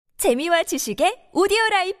재미와 지식의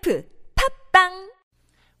오디오라이프 팝빵.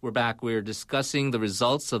 We're back. We're discussing the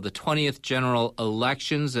results of the 20th general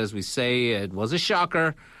elections. As we say, it was a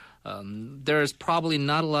shocker. There's probably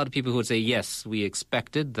not a lot of people who would say, yes, we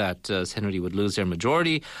expected that Saenuri would lose their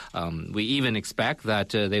majority. We even expect that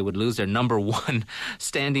they would lose their number one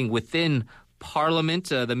standing within Parliament.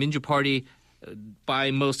 The Minju Party,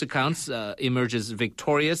 by most accounts, emerges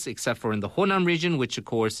victorious, except for in the Honam region, which, of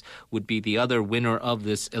course, would be the other winner of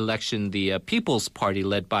this election, the People's Party,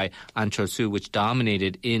 led by An Chol-soo, which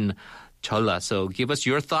dominated in Cholla. So give us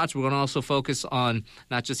your thoughts. We're going to also focus on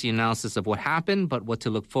not just the analysis of what happened, but what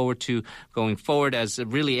to look forward to going forward, as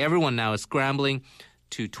really everyone now is scrambling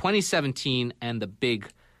to 2017 and the big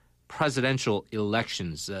presidential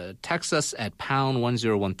elections. Text us at pound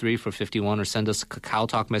 1013 for 51 or send us a Kakao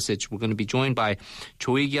Talk message. We're going to be joined by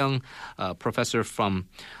Kyung, professor from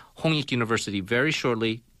Hongik University very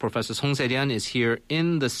shortly. Professor Song Se-ryun is here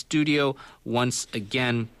in the studio once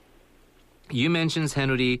again. You mentioned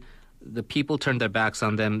Saenuri. The people turned their backs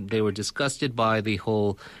on them. They were disgusted by the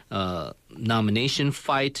whole nomination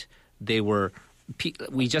fight.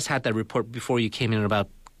 We just had that report before you came in about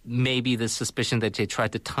maybe the suspicion that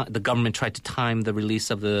the government tried to time the release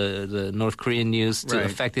of the North Korean news to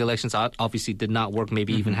affect the elections. Obviously did not work,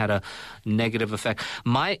 maybe even had a negative effect.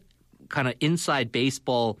 My kind of inside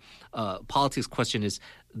baseball politics question is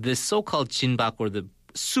this so-called Jinbak, or the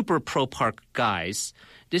super pro-park guys,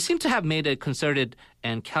 they seem to have made a concerted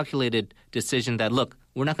and calculated decision that, look,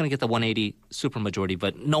 we're not going to get the 180 supermajority,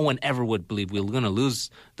 but no one ever would believe we're going to lose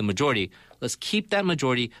the majority. Let's keep that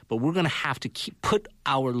majority, but we're going to have to put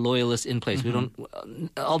our loyalists in place. We don't,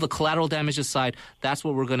 all the collateral damage aside, that's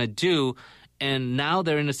what we're going to do. And now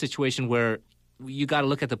they're in a situation where you got to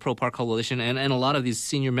look at the pro-park coalition and a lot of these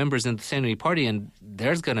senior members in the Saenuri party, and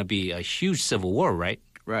there's going to be a huge civil war, right?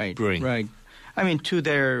 Brewing. Right. I mean, to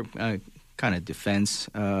their kind of defense,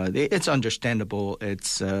 it's understandable.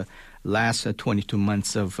 It's last 22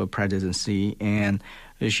 months of presidency, and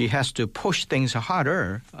she has to push things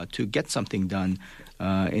harder to get something done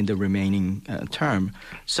in the remaining term.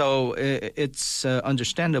 So it's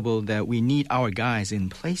understandable that we need our guys in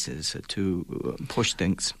places to push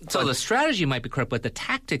things. So the strategy might be correct, but the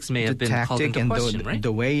tactics may have been called into question, right?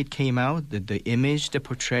 The way it came out, the image they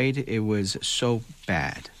portrayed, it was so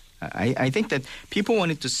bad. I think that people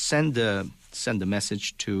wanted to send the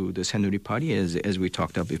message to the Saenuri party, as we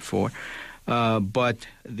talked about before, but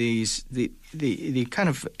the kind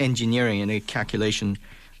of engineering and the calculation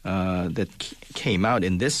that came out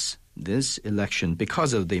in this election,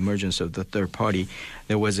 because of the emergence of the third party,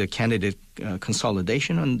 there was a candidate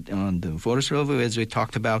consolidation on the voters roll, as we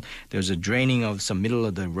talked about. There's a draining of some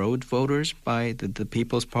middle-of-the-road voters by the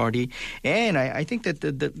People's Party. And I think that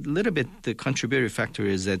the contributory factor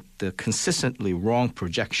is that the consistently wrong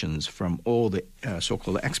projections from all the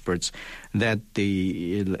so-called experts that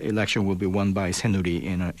the election will be won by Saenuri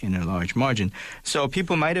in a large margin. So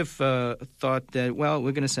people might have thought that, well,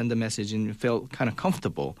 we're going to send a message, and felt kind of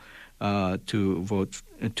comfortable to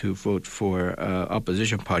vote for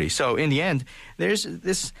opposition party. So in the end, there's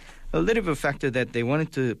a little bit of factor that they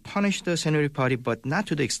wanted to punish the Saenuri party, but not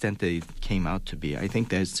to the extent that it came out to be. I think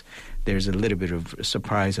there's a little bit of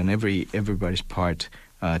surprise on everybody's part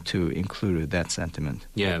to include that sentiment.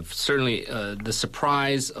 Yeah, certainly the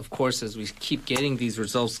surprise, of course, as we keep getting these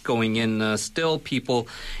results going in, still people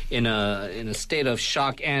in a state of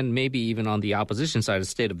shock, and maybe even on the opposition side, a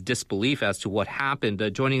state of disbelief as to what happened.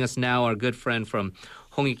 Joining us now, our good friend from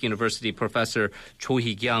Hongik University, Professor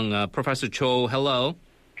Kyung. Professor Cho, hello.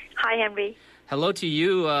 Hi, Henry. Hello to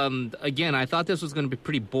you. Again, I thought this was going to be a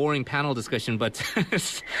pretty boring panel discussion, but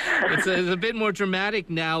it's a bit more dramatic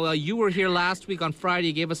now. You were here last week on Friday.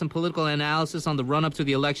 You gave us some political analysis on the run-up to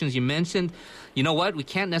the elections. You mentioned, you know what, we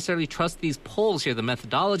can't necessarily trust these polls here. The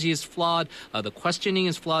methodology is flawed, the questioning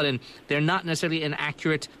is flawed, and they're not necessarily an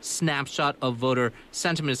accurate snapshot of voter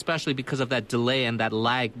sentiment, especially because of that delay and that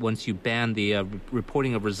lag once you ban the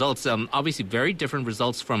reporting of results. Obviously, very different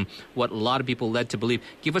results from what a lot of people led to believe.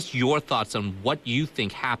 Give us your thoughts on what you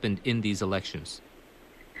think happened in these elections.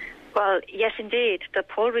 Well, yes, indeed. The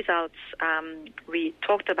poll results we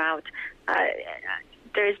talked about,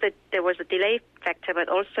 there was a delay factor, but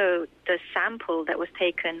also the sample that was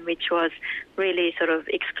taken, which was really sort of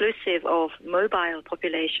exclusive of mobile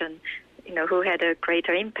population, who had a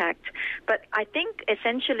greater impact. But I think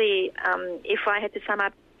essentially, if I had to sum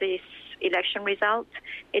up this election result,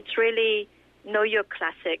 it's really know your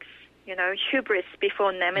classics. Hubris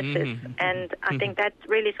before nemesis. And I think that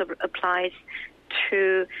really sort of applies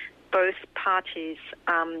to both parties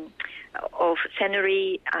of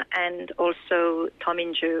Saenuri and also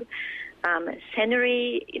Tominju.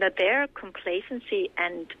 Senuri, their complacency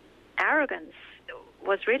and arrogance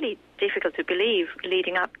was really difficult to believe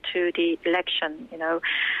leading up to the election.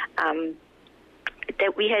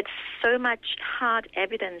 That we had so much hard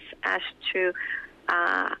evidence as to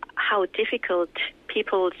how difficult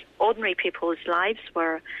ordinary people's lives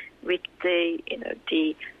were, with the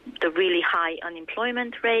really high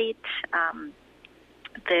unemployment rate,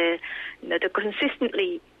 the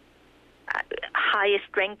consistently highest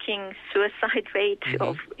ranking suicide rate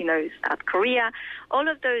of South Korea, all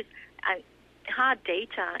of those hard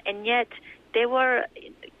data, and yet they were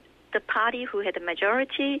the party who had a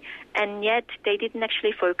majority, and yet they didn't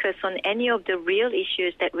actually focus on any of the real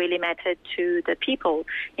issues that really mattered to the people.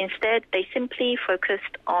 Instead, they simply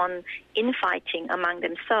focused on infighting among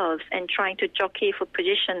themselves and trying to jockey for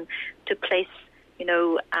position to place,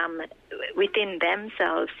 within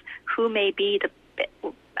themselves who may be the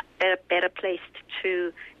better placed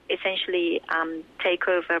to essentially take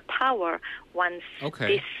over power once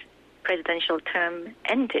this presidential term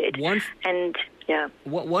ended.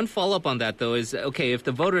 One follow-up on that, though, is, if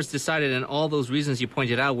the voters decided, and all those reasons you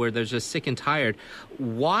pointed out where they're just sick and tired,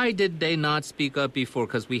 why did they not speak up before?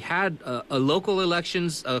 Because we had local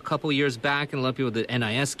elections a couple years back, and a lot of people, the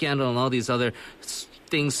NIS scandal and all these other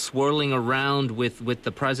things swirling around with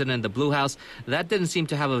the president and the Blue House. That didn't seem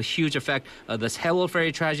to have a huge effect. The Sewol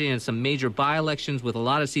Ferry tragedy and some major by-elections with a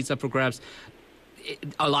lot of seats up for grabs.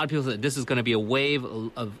 A lot of people said this is going to be a wave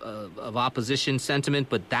of opposition sentiment,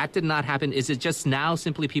 but that did not happen. Is it just now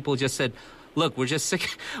simply people just said, look, we're just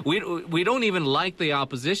sick. We don't even like the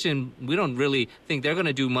opposition. We don't really think they're going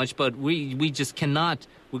to do much, but we just cannot.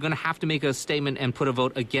 We're going to have to make a statement and put a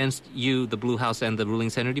vote against you, the Blue House, and the ruling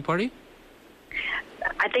Senuri Party?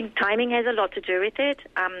 I think timing has a lot to do with it.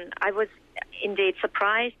 I was indeed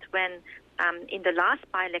surprised when in the last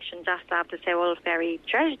by-election, just after Sewol Ferry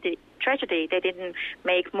tragedy, they didn't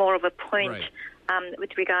make more of a point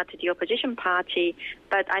with regard to the opposition party.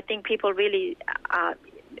 But I think people really are,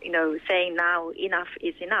 saying now enough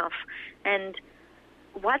is enough. And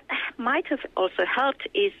what might have also helped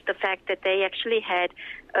is the fact that they actually had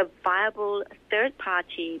a viable third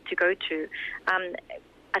party to go to.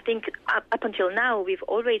 I think up until now, we've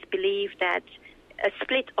always believed that a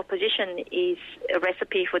split opposition is a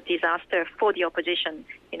recipe for disaster for the opposition,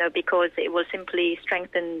 because it will simply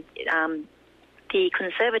strengthen the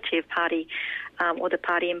Conservative Party or the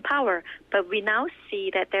party in power. But we now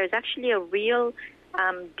see that there's actually a real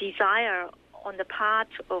desire on the part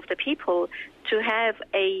of the people to have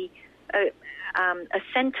a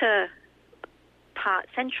center, perhaps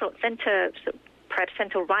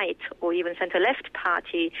center right or even center left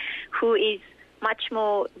party, who is much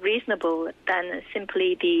more reasonable than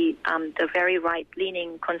simply the very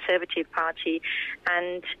right-leaning Conservative Party.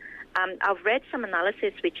 And I've read some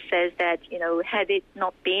analysis which says that, had it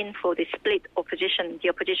not been for the split opposition, the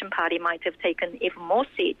opposition party might have taken even more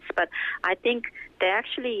seats. But I think they're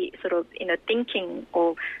actually sort of, thinking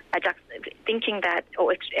that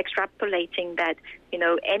or extrapolating that,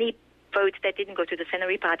 any vote that didn't go to the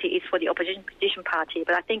Senuri Party is for the opposition party.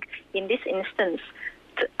 But I think in this instance,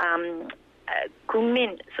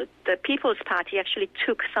 Gungmin, so the People's Party, actually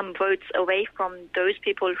took some votes away from those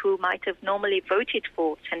people who might have normally voted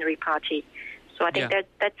for Senuri Party. So I think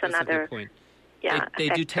that's another. A good point. Yeah, they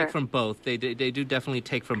do take from both. They do definitely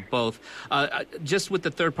take from both. Just with the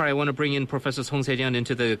third part, I want to bring in Professor Song Se-ryun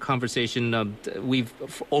into the conversation.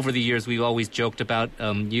 Over the years, we've always joked about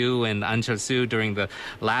you and An Chul-soo during the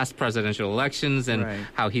last presidential elections and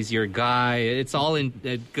how he's your guy. It's all in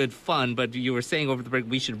good fun, but you were saying over the break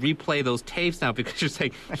we should replay those tapes now because you're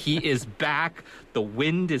saying he is back. The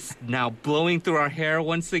wind is now blowing through our hair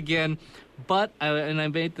once again. But, and I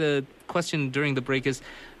made the question during the break is,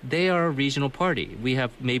 they are a regional party. We have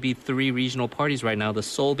maybe 3 regional parties right now, the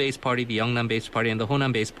Seoul-based party, the Yeongnam-based party, and the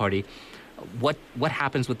Honam-based party. What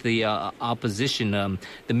happens with the opposition?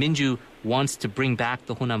 The Minju wants to bring back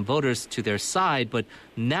the Honam voters to their side, but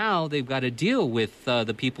now they've got to deal with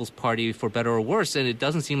the People's Party for better or worse, and it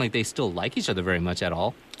doesn't seem like they still like each other very much at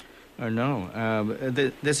all. No.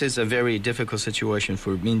 This is a very difficult situation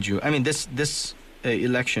for Minju. I mean, this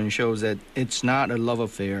election shows that it's not a love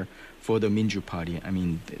affair for the Minju Party. I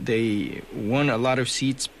mean, they won a lot of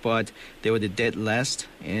seats, but they were the dead last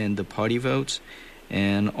in the party votes.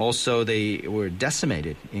 And also they were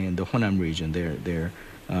decimated in the Honam region, their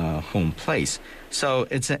home place. So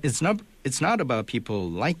it's not about people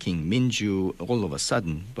liking Minju all of a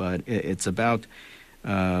sudden, but it's about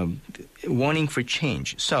wanting for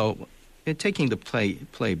change. So taking the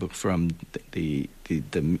playbook from the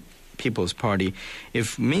People's Party.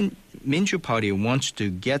 If Minju Party wants to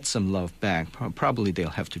get some love back, probably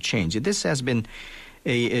they'll have to change. This has been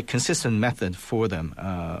a consistent method for them.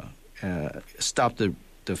 Stop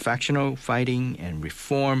the factional fighting and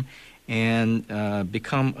reform and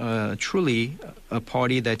become truly a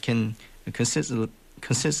party that can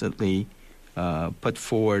consistently put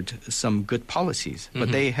forward some good policies.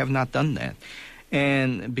 But they have not done that.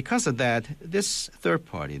 And because of that, this third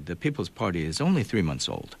party, the People's Party, is only 3 months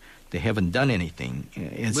old. They haven't done anything.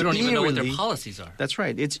 It's we don't even know what their policies are. That's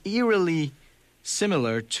right. It's eerily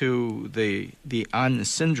similar to the An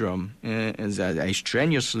syndrome, as I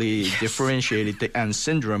strenuously differentiated the An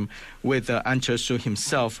syndrome with An Cheol-soo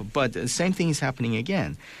himself, but the same thing is happening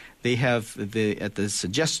again. They have, at the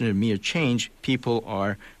suggestion of mere change, people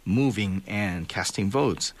are moving and casting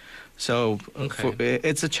votes. So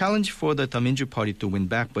it's a challenge for the Daminju Party to win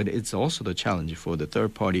back, but it's also the challenge for the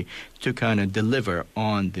third party to kind of deliver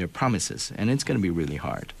on their promises, and it's going to be really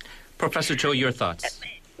hard. Professor Cho, your thoughts?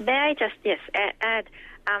 May I just, add,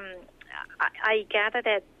 I gather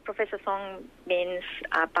that Professor Song means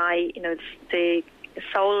by, the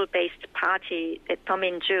Seoul-based party that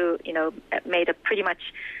Daminju, made a pretty much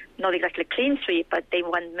not exactly clean sweep, but they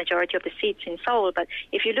won majority of the seats in Seoul. But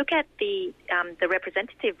if you look at the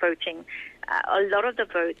representative voting, a lot of the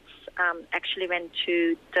votes actually went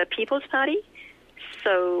to the People's Party.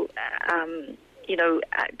 So,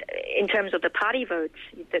 in terms of the party votes,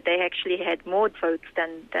 that they actually had more votes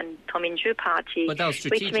than Daminju Party. But that was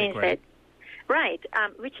strategic, which means right?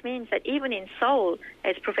 Which means that even in Seoul,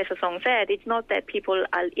 as Professor Song said, it's not that people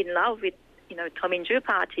are in love with, Daminju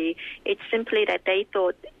Party. It's simply that they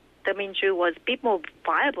thought Daminju was a bit more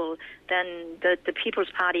viable than the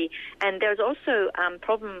People's Party. And there's also a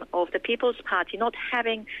problem of the People's Party not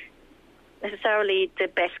having necessarily the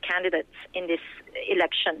best candidates in this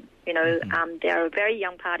election. They are a very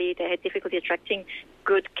young party. They had difficulty attracting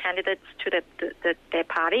good candidates to their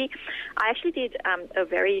party. I actually did a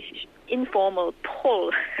very informal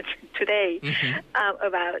poll today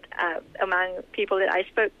about among people that I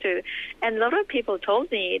spoke to, and a lot of people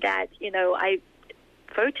told me that I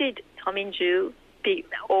voted Daminju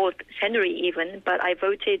or Saenuri even, but I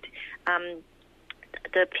voted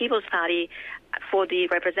the People's Party for the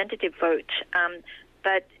representative vote.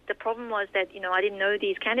 But the problem was that I didn't know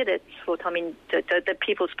these candidates for the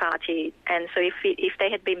People's Party, and so if they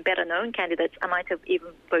had been better known candidates, I might have even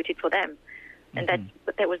voted for them. And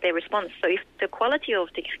that was their response. So if the quality of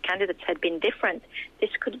the candidates had been different, this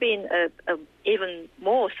could have been a even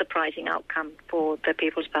more surprising outcome for the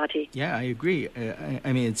People's Party. Yeah, I agree.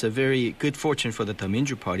 I mean, it's a very good fortune for the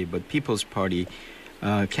Daminju Party, but People's Party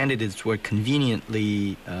candidates were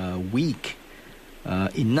conveniently weak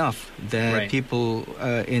enough that people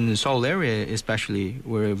in the Seoul area especially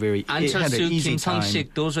were very An had an Cheol-soo, easy Kim time.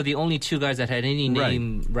 Sung-sik, those are the only two guys that had any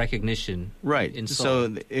name recognition in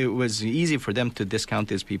Seoul. So it was easy for them to discount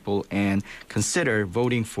these people and consider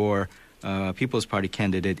voting for People's Party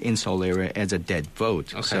candidate in Seoul area as a dead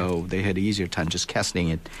vote. Okay. So they had an easier time just casting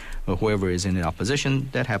it whoever is in the opposition.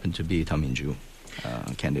 That happened to be Daminju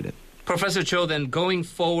candidate. Professor Cho, then going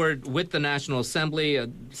forward with the National Assembly,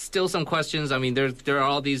 still some questions. I mean, there are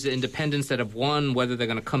all these independents that have won, whether they're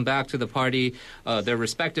going to come back to the party, their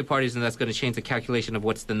respective parties, and that's going to change the calculation of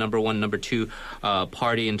what's the number one, number two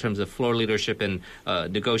party in terms of floor leadership and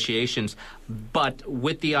negotiations. But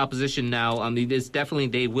with the opposition now, I mean, it's definitely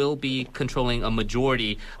they will be controlling a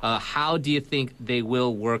majority. How do you think they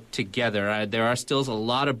will work together? There are still a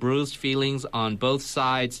lot of bruised feelings on both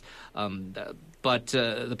sides. But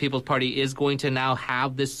the People's Party is going to now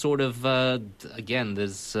have this sort of,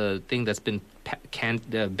 this thing that's been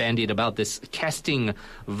bandied about, this casting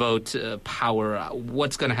vote power.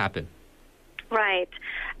 What's going to happen? Right.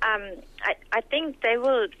 I think they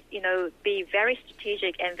will, be very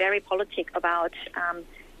strategic and very politic about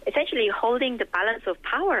essentially holding the balance of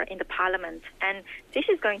power in the parliament. And this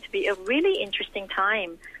is going to be a really interesting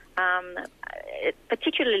time,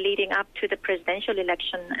 particularly leading up to the presidential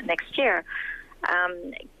election next year.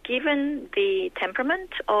 Given the temperament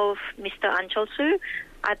of Mr. An Cheol-soo,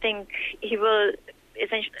 I think he will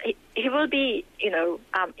be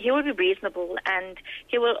reasonable, and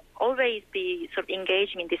he will always be sort of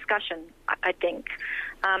engaging in discussion, I think.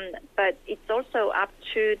 But it's also up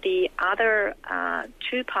to the other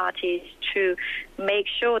two parties to make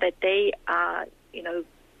sure that they are,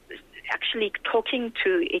 actually talking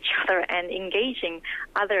to each other and engaging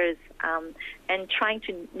others and trying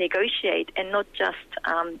to negotiate and not just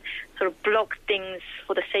sort of block things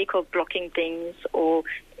for the sake of blocking things or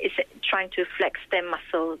is trying to flex their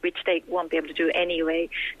muscle, which they won't be able to do anyway.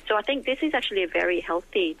 So I think this is actually a very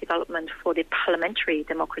healthy development for the parliamentary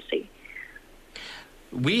democracy.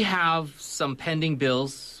 We have some pending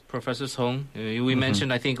bills, Professor Song. We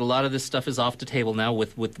mentioned, I think, a lot of this stuff is off the table now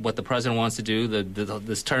with what the president wants to do,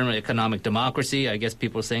 this term economic democracy. I guess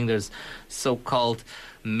people are saying there's so-called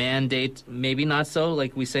mandate, maybe not so,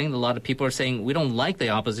 like we're saying. A lot of people are saying we don't like the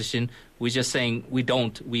opposition. We're just saying we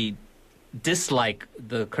dislike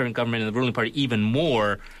the current government and the ruling party even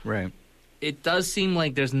more. Right. It does seem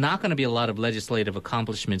like there's not going to be a lot of legislative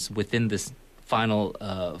accomplishments within this final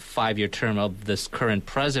 5-year term of this current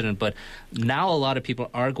president. But now a lot of people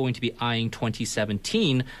are going to be eyeing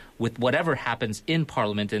 2017 with whatever happens in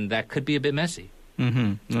Parliament, and that could be a bit messy.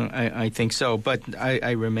 No, I think so, but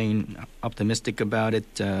I remain optimistic about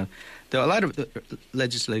it. There are a lot of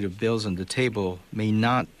legislative bills on the table may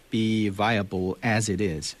not be viable as it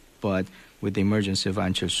is, but with the emergence of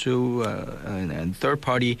Ahn Cheol-soo and third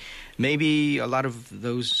party, maybe a lot of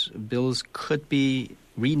those bills could be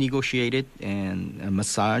renegotiated and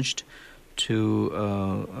massaged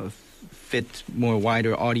to fit more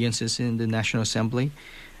wider audiences in the National Assembly.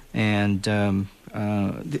 And the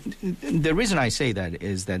reason I say that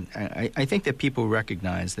is that I think that people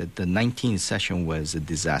recognize that the 19th session was a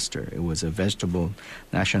disaster. It was a vegetable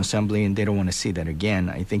National Assembly, and they don't want to see that again.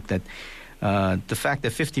 I think that the fact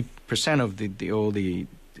that 50% of the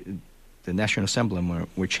National Assembly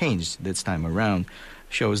were changed this time around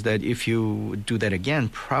shows that if you do that again,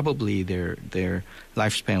 probably their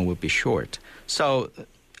lifespan will be short. So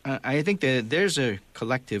I think that there's a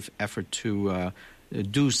collective effort to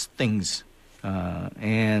do things,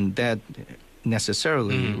 and that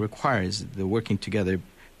necessarily requires the working together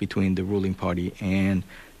between the ruling party and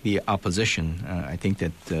the opposition. I think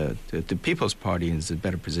that the People's Party is in a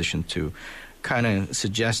better position to kind of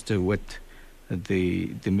suggest what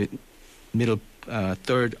the middle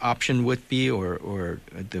third option would be, or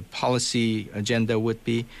the policy agenda would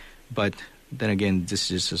be. But then again, this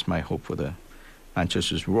is just my hope for the Ahn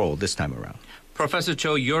Cheol-soo's role this time around. Professor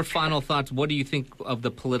Cho, your final thoughts. What do you think of the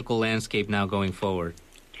political landscape now going forward?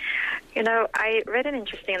 You know, I read an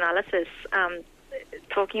interesting analysis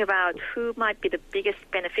talking about who might be the biggest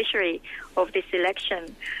beneficiary of this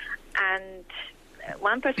election. And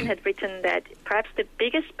one person had written that perhaps the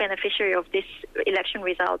biggest beneficiary of this election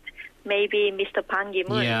result may be Mr. Ban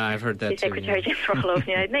Ki-moon, yeah, I've heard that the Secretary General of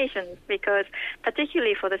the United Nations, because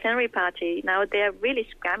particularly for the Century Party, now they're really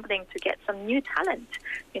scrambling to get some new talent.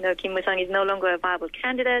 You know, Kim Moo-sung is no longer a viable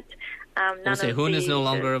candidate. Oh Se-hoon is no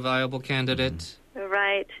longer a viable candidate.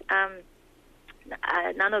 Right.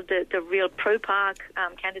 None of the real pro-park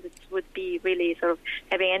candidates would be really sort of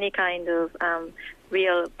having any kind of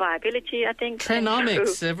real viability, I think.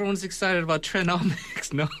 Trenomics. Everyone's excited about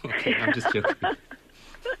Trenomics. No, okay, I'm just joking.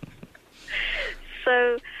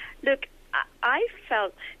 So, look, I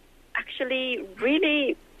felt actually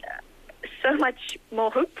really so much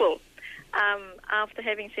more hopeful after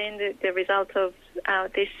having seen the result of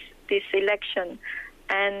this election.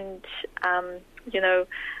 And, you know,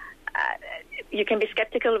 you can be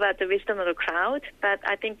skeptical about the wisdom of the crowd, but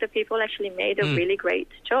I think the people actually made a really great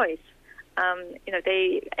choice. You know,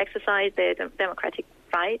 they exercised their democratic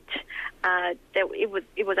right. It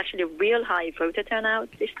was actually a real high voter turnout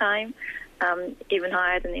this time, even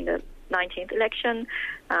higher than in the 19th election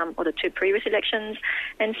or the two previous elections.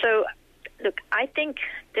 And so, look, I think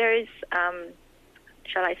there is,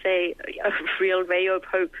 shall I say, a real ray of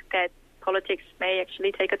hope that politics may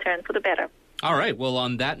actually take a turn for the better. All right. Well,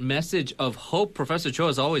 on that message of hope, Professor Cho,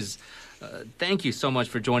 as always, thank you so much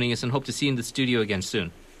for joining us and hope to see you in the studio again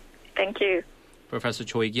soon. Thank you. Professor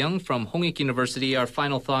Kyung from Hongik University. Our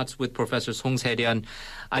final thoughts with Professor Song Se-ryun.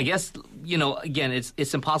 I guess, you know, again,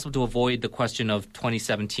 it's impossible to avoid the question of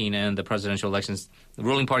 2017 and the presidential elections. The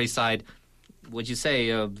ruling party side, would you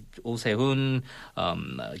say, Oh Se-hoon,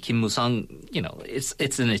 Kim Moo-sung, you know,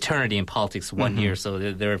 it's an eternity in politics, 1 year, so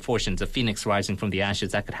there are fortunes, a phoenix rising from the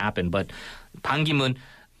ashes, that could happen. But Ban Ki-moon,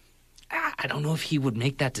 I don't know if he would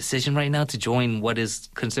make that decision right now to join what is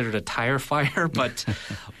considered a tire fire, but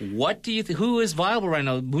what do you who is viable right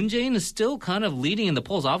now? Moon Jae-in is still kind of leading in the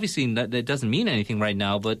polls. Obviously, that doesn't mean anything right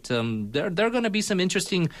now, but there are going to be some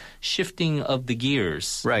interesting shifting of the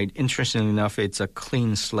gears. Right. Interestingly enough, it's a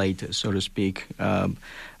clean slate, so to speak.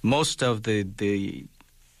 Most of the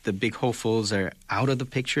big hopefuls are out of the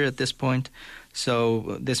picture at this point,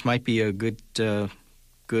 so this might be a good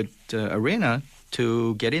arena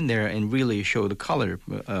to get in there and really show the color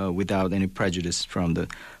without any prejudice from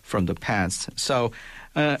the past. So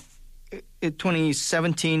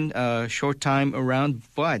 2017, short time around,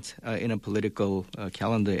 but in a political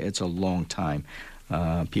calendar, it's a long time.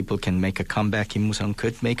 People can make a comeback. Kim Moo-sung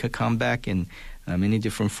could make a comeback in many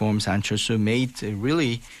different forms. An Chol-soo made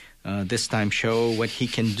really this time show what he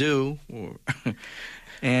can do.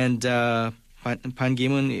 And Pan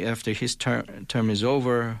Ki-moon, after his term is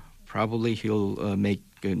over, probably he'll make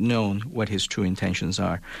known what his true intentions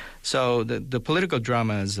are. So the political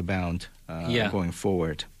drama is abound going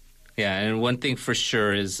forward. Yeah, and one thing for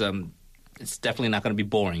sure is it's definitely not going to be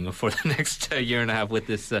boring for the next year and a half with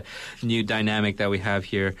this new dynamic that we have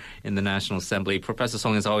here in the National Assembly. Professor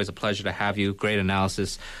Song, it's always a pleasure to have you. Great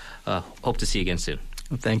analysis. Hope to see you again soon.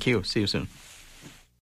 Thank you. See you soon.